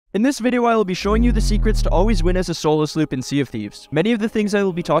In this video, I will be showing you the secrets to always win as a solo sloop in Sea of Thieves. Many of the things I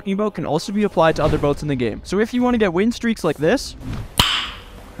will be talking about can also be applied to other boats in the game. So if you want to get win streaks like this,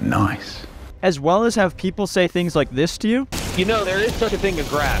 nice, as well as have people say things like this to you, you know, there is such a thing as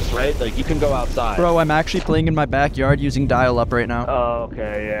grass, right? Like, you can go outside. Bro, I'm actually playing in my backyard using dial-up right now. Oh,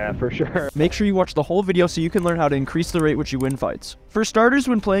 okay, yeah, for sure. Make sure you watch the whole video so you can learn how to increase the rate which you win fights. For starters,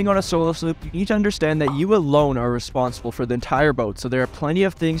 when playing on a solo sloop, you need to understand that you alone are responsible for the entire boat, so there are plenty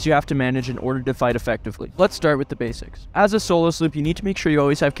of things you have to manage in order to fight effectively. Let's start with the basics. As a solo sloop, you need to make sure you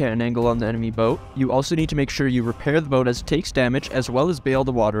always have cannon angle on the enemy boat. You also need to make sure you repair the boat as it takes damage, as well as bail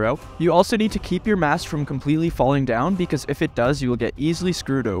the water out. You also need to keep your mast from completely falling down, because if it does, you will get easily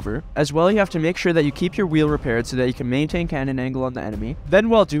screwed over. As well, you have to make sure that you keep your wheel repaired so that you can maintain cannon angle on the enemy. Then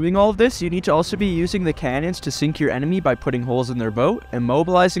while doing all of this, you need to also be using the cannons to sink your enemy by putting holes in their boat,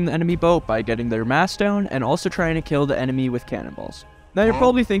 immobilizing the enemy boat by getting their mast down, and also trying to kill the enemy with cannonballs. Now you're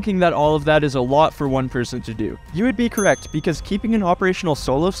probably thinking that all of that is a lot for one person to do. You would be correct, because keeping an operational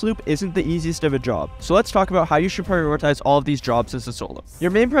solo sloop isn't the easiest of a job. So let's talk about how you should prioritize all of these jobs as a solo.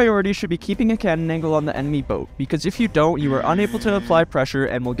 Your main priority should be keeping a cannon angle on the enemy boat, because if you don't, you are unable to apply pressure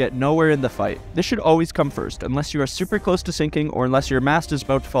and will get nowhere in the fight. This should always come first, unless you are super close to sinking or unless your mast is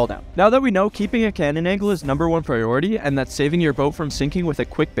about to fall down. Now that we know keeping a cannon angle is #1 priority, and that saving your boat from sinking with a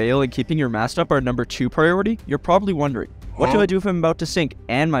quick bail and keeping your mast up are #2 priority, you're probably wondering, what do I do if I'm about to sink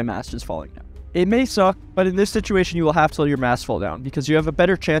and my mast is falling down? It may suck, but in this situation you will have to let your mast fall down, because you have a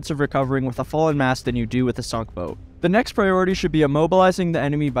better chance of recovering with a fallen mast than you do with a sunk boat. The next priority should be immobilizing the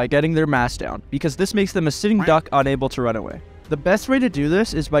enemy by getting their mast down, because this makes them a sitting duck unable to run away. The best way to do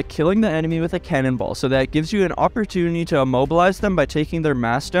this is by killing the enemy with a cannonball, so that it gives you an opportunity to immobilize them by taking their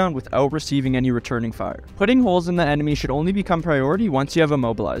mast down without receiving any returning fire. Putting holes in the enemy should only become priority once you have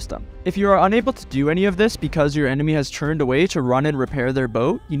immobilized them. If you are unable to do any of this because your enemy has turned away to run and repair their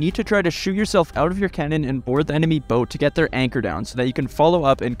boat, you need to try to shoot yourself out of your cannon and board the enemy boat to get their anchor down so that you can follow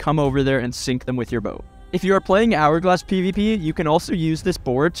up and come over there and sink them with your boat. If you are playing Hourglass PvP, you can also use this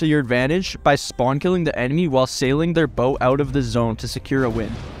board to your advantage by spawn killing the enemy while sailing their boat out of the zone to secure a win.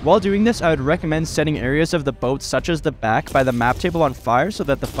 While doing this, I would recommend setting areas of the boat such as the back by the map table on fire so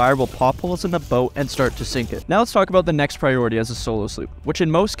that the fire will pop holes in the boat and start to sink it. Now let's talk about the next priority as a solo sloop, which in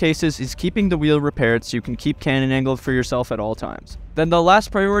most cases is keeping the wheel repaired so you can keep cannon angled for yourself at all times. Then the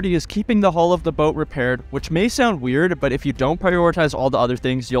last priority is keeping the hull of the boat repaired, which may sound weird, but if you don't prioritize all the other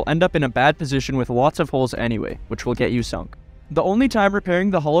things, you'll end up in a bad position with lots of holes anyway, which will get you sunk. The only time repairing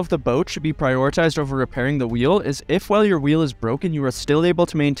the hull of the boat should be prioritized over repairing the wheel is if while your wheel is broken, you are still able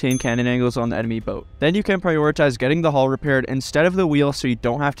to maintain cannon angles on the enemy boat. Then you can prioritize getting the hull repaired instead of the wheel so you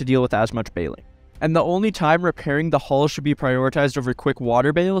don't have to deal with as much bailing. And the only time repairing the hull should be prioritized over quick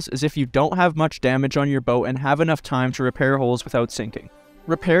water bails is if you don't have much damage on your boat and have enough time to repair holes without sinking.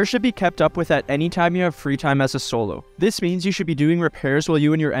 Repairs should be kept up with at any time you have free time as a solo. This means you should be doing repairs while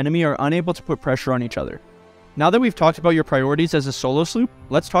you and your enemy are unable to put pressure on each other. Now that we've talked about your priorities as a solo sloop,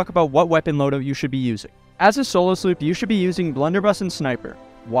 let's talk about what weapon loadout you should be using. As a solo sloop, you should be using blunderbuss and sniper.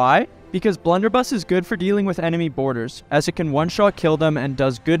 Why? Because blunderbuss is good for dealing with enemy boarders, as it can one-shot kill them and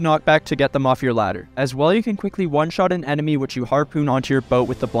does good knockback to get them off your ladder. As well, you can quickly one-shot an enemy which you harpoon onto your boat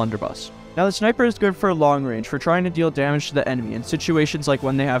with the blunderbuss. Now the sniper is good for long range, for trying to deal damage to the enemy in situations like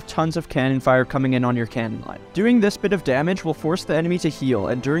when they have tons of cannon fire coming in on your cannon line. Doing this bit of damage will force the enemy to heal,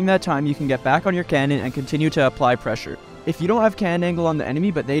 and during that time you can get back on your cannon and continue to apply pressure. If you don't have cannon angle on the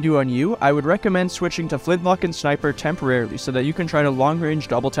enemy but they do on you, I would recommend switching to flintlock and sniper temporarily so that you can try to long range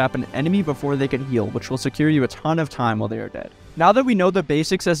double tap an enemy before they can heal, which will secure you a ton of time while they are dead. Now that we know the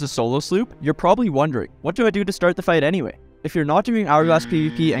basics as a solo sloop, you're probably wondering, what do I do to start the fight anyway? If you're not doing Hourglass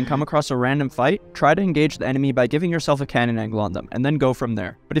PvP and come across a random fight, try to engage the enemy by giving yourself a cannon angle on them, and then go from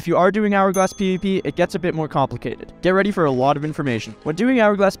there. But if you are doing Hourglass PvP, it gets a bit more complicated. Get ready for a lot of information. When doing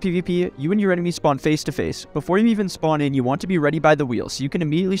Hourglass PvP, you and your enemy spawn face to face. Before you even spawn in, you want to be ready by the wheel, so you can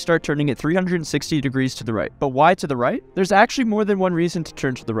immediately start turning it 360 degrees to the right. But why to the right? There's actually more than one reason to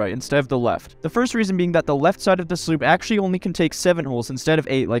turn to the right instead of the left. The first reason being that the left side of the sloop actually only can take 7 holes instead of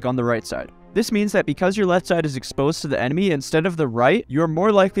 8 like on the right side. This means that because your left side is exposed to the enemy instead of the right, you are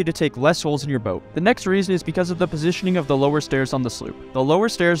more likely to take less holes in your boat. The next reason is because of the positioning of the lower stairs on the sloop. The lower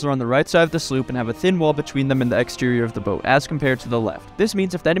stairs are on the right side of the sloop and have a thin wall between them and the exterior of the boat, as compared to the left. This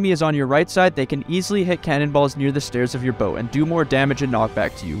means if the enemy is on your right side, they can easily hit cannonballs near the stairs of your boat and do more damage and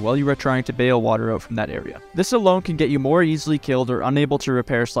knockback to you while you are trying to bail water out from that area. This alone can get you more easily killed or unable to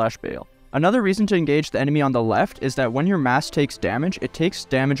repair/bail. Another reason to engage the enemy on the left is that when your mast takes damage, it takes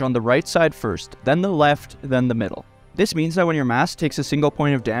damage on the right side first, then the left, then the middle. This means that when your mast takes a single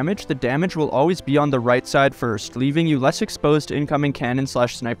point of damage, the damage will always be on the right side first, leaving you less exposed to incoming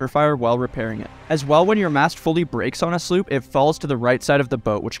cannon/sniper fire while repairing it. As well, when your mast fully breaks on a sloop, it falls to the right side of the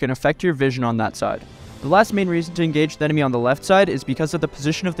boat, which can affect your vision on that side. The last main reason to engage the enemy on the left side is because of the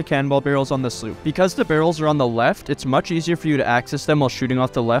position of the cannonball barrels on the sloop. Because the barrels are on the left, it's much easier for you to access them while shooting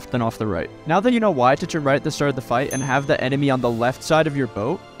off the left than off the right. Now that you know why to turn right at the start of the fight and have the enemy on the left side of your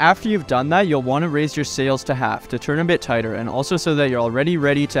boat, after you've done that, you'll want to raise your sails to half to turn a bit tighter, and also so that you're already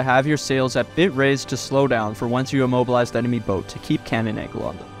ready to have your sails a bit raised to slow down for once you immobilize the enemy boat to keep cannon angle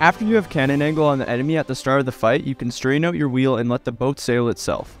on them. After you have cannon angle on the enemy at the start of the fight, you can strain out your wheel and let the boat sail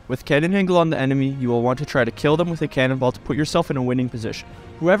itself. With cannon angle on the enemy, you will want to try to kill them with a cannonball to put yourself in a winning position.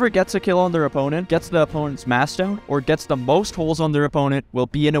 Whoever gets a kill on their opponent, gets the opponent's mast down, or gets the most holes on their opponent will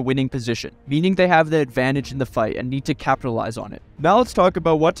be in a winning position, meaning they have the advantage in the fight and need to capitalize on it. Now let's talk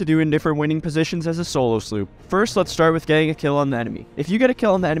about what to do in different winning positions as a solo sloop. First, let's start with getting a kill on the enemy. If you get a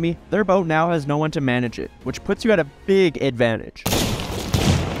kill on the enemy, their boat now has no one to manage it, which puts you at a big advantage.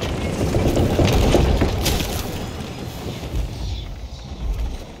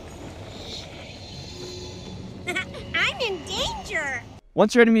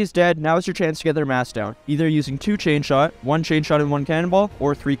 Once your enemy is dead, now is your chance to get their mast down, either using 2 chain shot, 1 chain shot and 1 cannonball,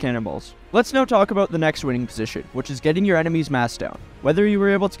 or 3 cannonballs. Let's now talk about the next winning position, which is getting your enemy's mast down. Whether you were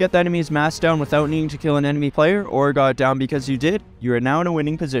able to get the enemy's mast down without needing to kill an enemy player, or got it down because you did, you are now in a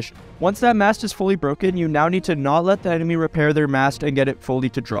winning position. Once that mast is fully broken, you now need to not let the enemy repair their mast and get it fully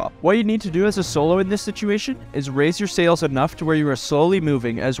to drop. What you need to do as a solo in this situation is raise your sails enough to where you are slowly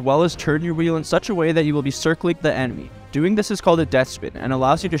moving, as well as turn your wheel in such a way that you will be circling the enemy. Doing this is called a death spin, and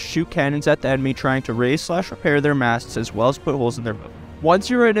allows you to shoot cannons at the enemy trying to raise/repair their masts, as well as put holes in their boat. Once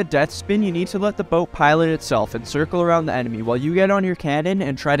you're in a death spin, you need to let the boat pilot itself and circle around the enemy while you get on your cannon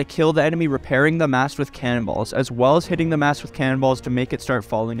and try to kill the enemy repairing the mast with cannonballs, as well as hitting the mast with cannonballs to make it start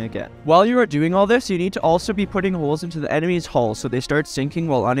falling again. While you are doing all this, you need to also be putting holes into the enemy's hull so they start sinking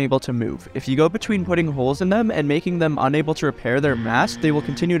while unable to move. If you go between putting holes in them and making them unable to repair their mast, they will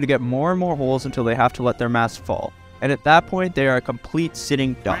continue to get more and more holes until they have to let their mast fall. And at that point, they are a complete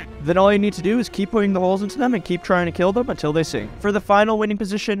sitting duck. Then all you need to do is keep putting the holes into them and keep trying to kill them until they sink. For the final winning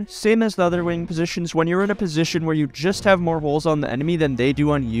position, same as the other winning positions, when you're in a position where you just have more holes on the enemy than they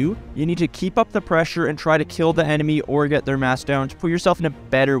do on you, you need to keep up the pressure and try to kill the enemy or get their mast down to put yourself in a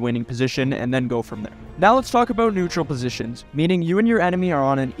better winning position and then go from there. Now let's talk about neutral positions, meaning you and your enemy are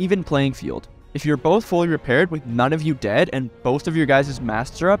on an even playing field. If you're both fully repaired with none of you dead and both of your guys'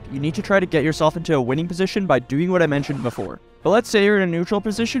 masts are up, you need to try to get yourself into a winning position by doing what I mentioned before. But let's say you're in a neutral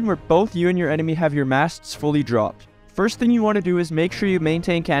position where both you and your enemy have your masts fully dropped. First thing you want to do is make sure you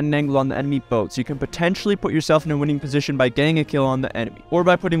maintain cannon angle on the enemy boat so you can potentially put yourself in a winning position by getting a kill on the enemy, or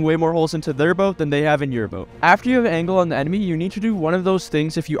by putting way more holes into their boat than they have in your boat. After you have an angle on the enemy, you need to do one of those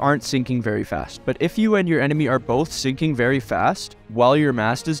things if you aren't sinking very fast. But if you and your enemy are both sinking very fast while your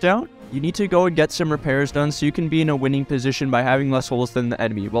mast is down, you need to go and get some repairs done so you can be in a winning position by having less holes than the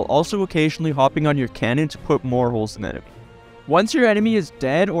enemy, while also occasionally hopping on your cannon to put more holes in the enemy. Once your enemy is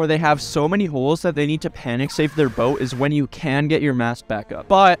dead or they have so many holes that they need to panic save their boat is when you can get your mast back up.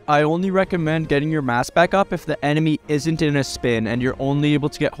 But I only recommend getting your mast back up if the enemy isn't in a spin and you're only able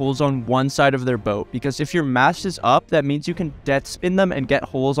to get holes on one side of their boat, because if your mast is up, that means you can death spin them and get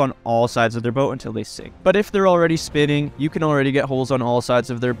holes on all sides of their boat until they sink. But if they're already spinning, you can already get holes on all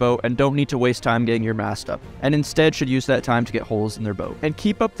sides of their boat and don't need to waste time getting your mast up, and instead should use that time to get holes in their boat. And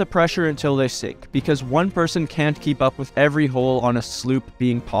keep up the pressure until they sink, because one person can't keep up with every hole on a sloop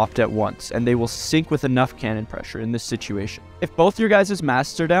being popped at once, and they will sink with enough cannon pressure in this situation. If both your guys'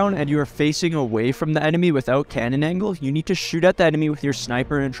 masts are down and you are facing away from the enemy without cannon angle, you need to shoot at the enemy with your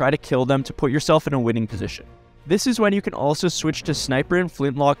sniper and try to kill them to put yourself in a winning position. This is when you can also switch to sniper and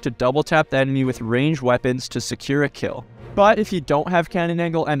flintlock to double tap the enemy with ranged weapons to secure a kill. But if you don't have cannon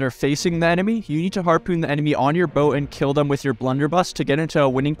angle and are facing the enemy, you need to harpoon the enemy on your boat and kill them with your blunderbuss to get into a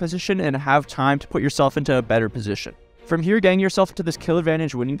winning position and have time to put yourself into a better position. From here, getting yourself into this kill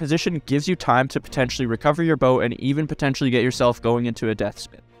advantage winning position gives you time to potentially recover your boat and even potentially get yourself going into a death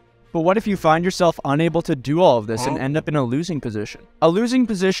spin. But what if you find yourself unable to do all of this and end up in a losing position? A losing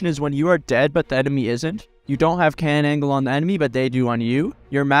position is when you are dead but the enemy isn't, you don't have cannon angle on the enemy but they do on you,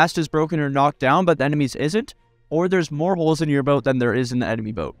 your mast is broken or knocked down but the enemy's isn't, or there's more holes in your boat than there is in the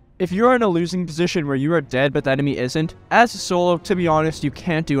enemy boat. If you're in a losing position where you are dead but the enemy isn't, as a solo, to be honest, you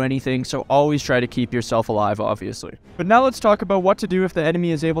can't do anything, so always try to keep yourself alive, obviously. But now let's talk about what to do if the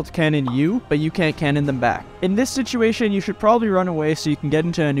enemy is able to cannon you, but you can't cannon them back. In this situation, you should probably run away so you can get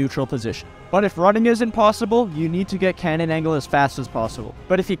into a neutral position. But if running isn't possible, you need to get cannon angle as fast as possible.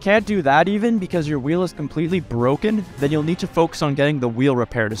 But if you can't do that even because your wheel is completely broken, then you'll need to focus on getting the wheel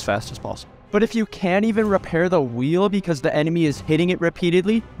repaired as fast as possible. But if you can't even repair the wheel because the enemy is hitting it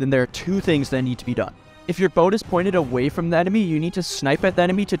repeatedly, then there are two things that need to be done. If your boat is pointed away from the enemy, you need to snipe at the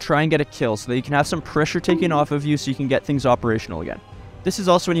enemy to try and get a kill so that you can have some pressure taken off of you so you can get things operational again. This is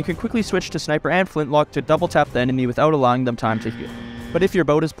also when you can quickly switch to sniper and flintlock to double tap the enemy without allowing them time to heal. But if your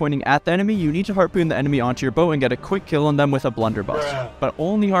boat is pointing at the enemy, you need to harpoon the enemy onto your boat and get a quick kill on them with a blunderbuss. But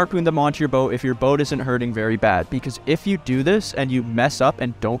only harpoon them onto your boat if your boat isn't hurting very bad, because if you do this and you mess up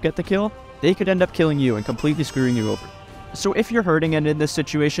and don't get the kill, they could end up killing you and completely screwing you over. So if you're hurting and in this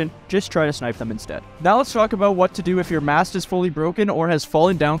situation, just try to snipe them instead. Now let's talk about what to do if your mast is fully broken or has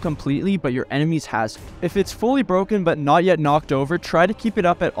fallen down completely but your enemy's hasn't. If it's fully broken but not yet knocked over, try to keep it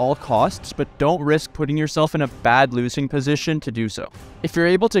up at all costs, but don't risk putting yourself in a bad losing position to do so. If you're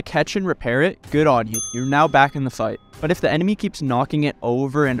able to catch and repair it, good on you. You're now back in the fight. But if the enemy keeps knocking it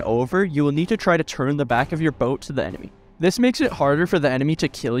over and over, you will need to try to turn the back of your boat to the enemy. This makes it harder for the enemy to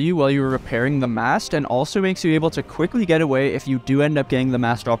kill you while you are repairing the mast, and also makes you able to quickly get away if you do end up getting the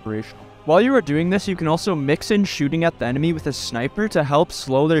mast operational. While you are doing this, you can also mix in shooting at the enemy with a sniper to help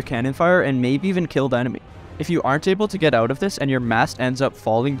slow their cannon fire and maybe even kill the enemy. If you aren't able to get out of this and your mast ends up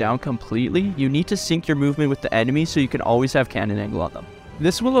falling down completely, you need to sync your movement with the enemy so you can always have cannon angle on them.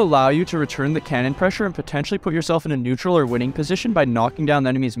 This will allow you to return the cannon pressure and potentially put yourself in a neutral or winning position by knocking down the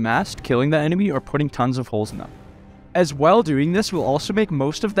enemy's mast, killing the enemy, or putting tons of holes in them. As well, doing this will also make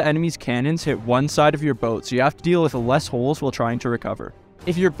most of the enemy's cannons hit one side of your boat, so you have to deal with less holes while trying to recover.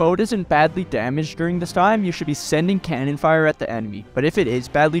 If your boat isn't badly damaged during this time, you should be sending cannon fire at the enemy, but if it is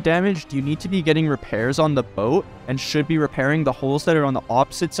badly damaged, you need to be getting repairs on the boat and should be repairing the holes that are on the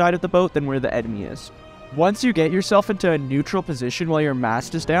opposite side of the boat than where the enemy is. Once you get yourself into a neutral position while your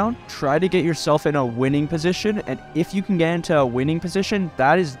mast is down, try to get yourself in a winning position, and if you can get into a winning position,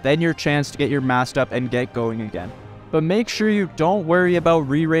 that is then your chance to get your mast up and get going again. But make sure you don't worry about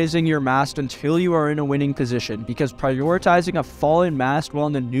re-raising your mast until you are in a winning position, because prioritizing a fallen mast while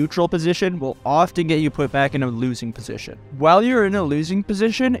in a neutral position will often get you put back in a losing position. While you're in a losing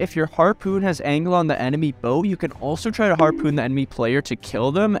position, if your harpoon has angle on the enemy boat, you can also try to harpoon the enemy player to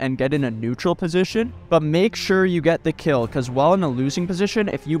kill them and get in a neutral position, but make sure you get the kill, because while in a losing position,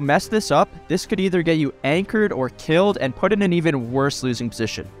 if you mess this up, this could either get you anchored or killed and put in an even worse losing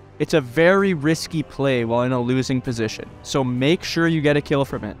position. It's a very risky play while in a losing position, so make sure you get a kill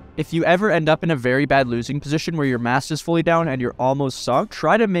from it. If you ever end up in a very bad losing position where your mast is fully down and you're almost sunk,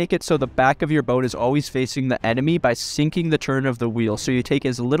 try to make it so the back of your boat is always facing the enemy by sinking the turn of the wheel so you take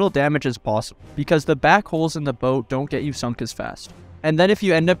as little damage as possible, because the back holes in the boat don't get you sunk as fast. And then if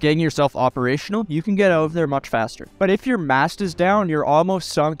you end up getting yourself operational, you can get out of there much faster. But if your mast is down, you're almost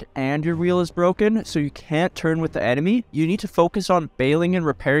sunk, and your wheel is broken, so you can't turn with the enemy, you need to focus on bailing and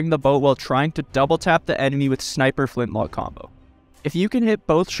repairing the boat while trying to double tap the enemy with sniper flintlock combo. If you can hit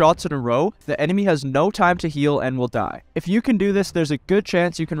both shots in a row, the enemy has no time to heal and will die. If you can do this, there's a good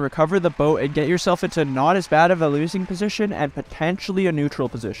chance you can recover the boat and get yourself into not as bad of a losing position and potentially a neutral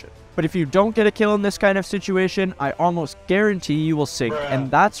position. But if you don't get a kill in this kind of situation, I almost guarantee you will sink, and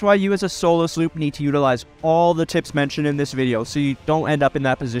that's why you as a solo sloop need to utilize all the tips mentioned in this video so you don't end up in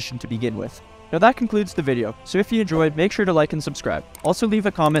that position to begin with. Now that concludes the video, so if you enjoyed, make sure to like and subscribe. Also leave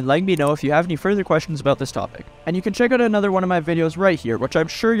a comment letting me know if you have any further questions about this topic. And you can check out another one of my videos right here, which I'm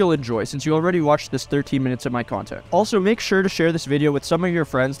sure you'll enjoy since you already watched this 13 minutes of my content. Also make sure to share this video with some of your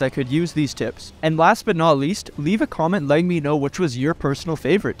friends that could use these tips. And last but not least, leave a comment letting me know which was your personal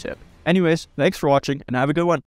favorite tip. Anyways, thanks for watching and have a good one.